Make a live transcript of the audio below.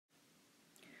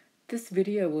This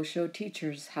video will show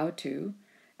teachers how to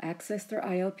access their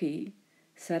ILP,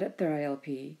 set up their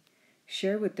ILP,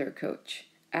 share with their coach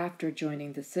after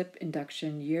joining the SIP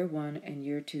Induction Year 1 and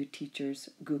Year 2 Teachers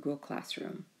Google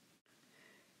Classroom.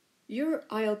 Your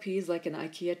ILP is like an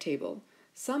IKEA table.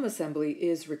 Some assembly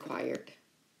is required.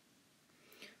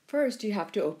 First, you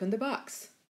have to open the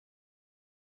box.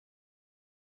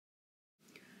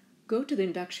 Go to the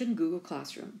Induction Google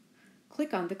Classroom.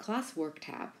 Click on the Classwork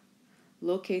tab.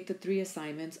 Locate the 3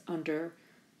 assignments under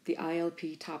the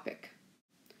ILP topic.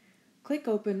 Click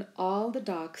open all the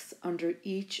docs under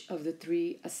each of the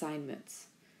 3 assignments.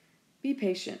 Be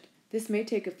patient. This may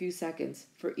take a few seconds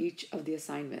for each of the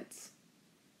assignments.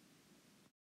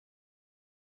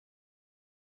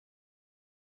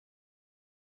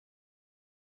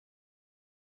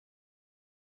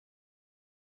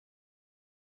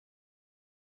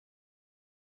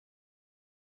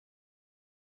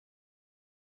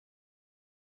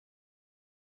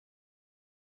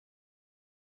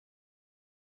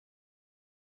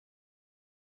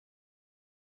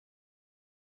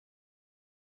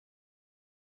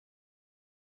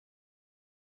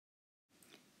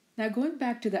 Now going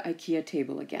back to the IKEA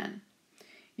table again,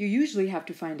 you usually have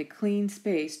to find a clean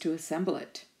space to assemble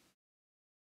it.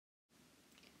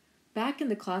 Back in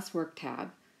the Classwork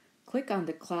tab, click on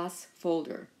the Class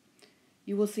folder.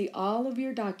 You will see all of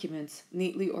your documents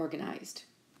neatly organized.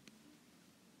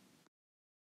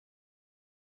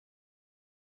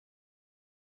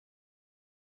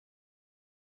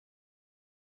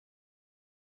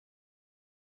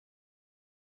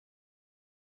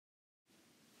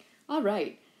 All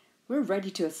right, we're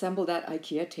ready to assemble that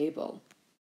IKEA table.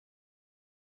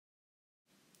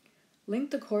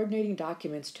 Link the coordinating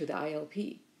documents to the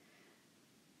ILP.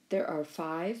 There are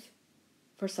 5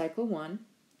 for Cycle 1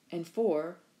 and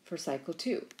 4 for Cycle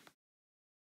 2.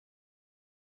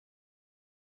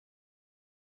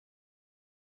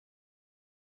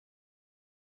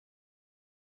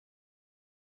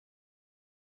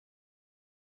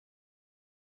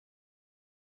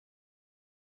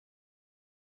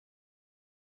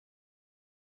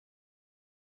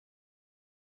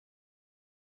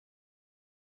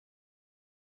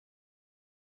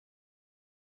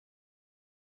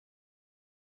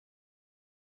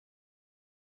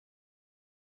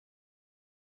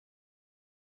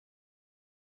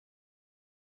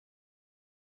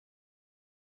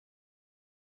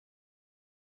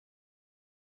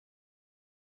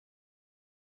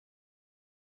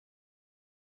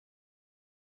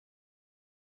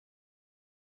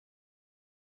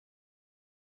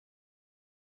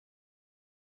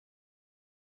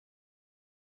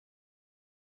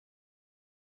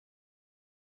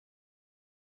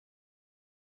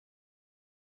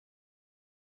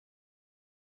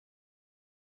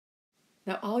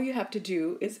 Now all you have to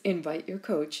do is invite your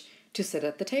coach to sit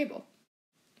at the table.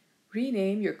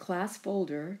 Rename your class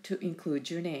folder to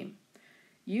include your name.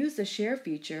 Use the Share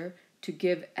feature to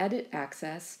give edit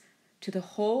access to the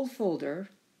whole folder,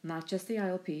 not just the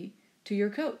ILP, to your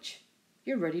coach.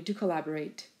 You're ready to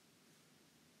collaborate.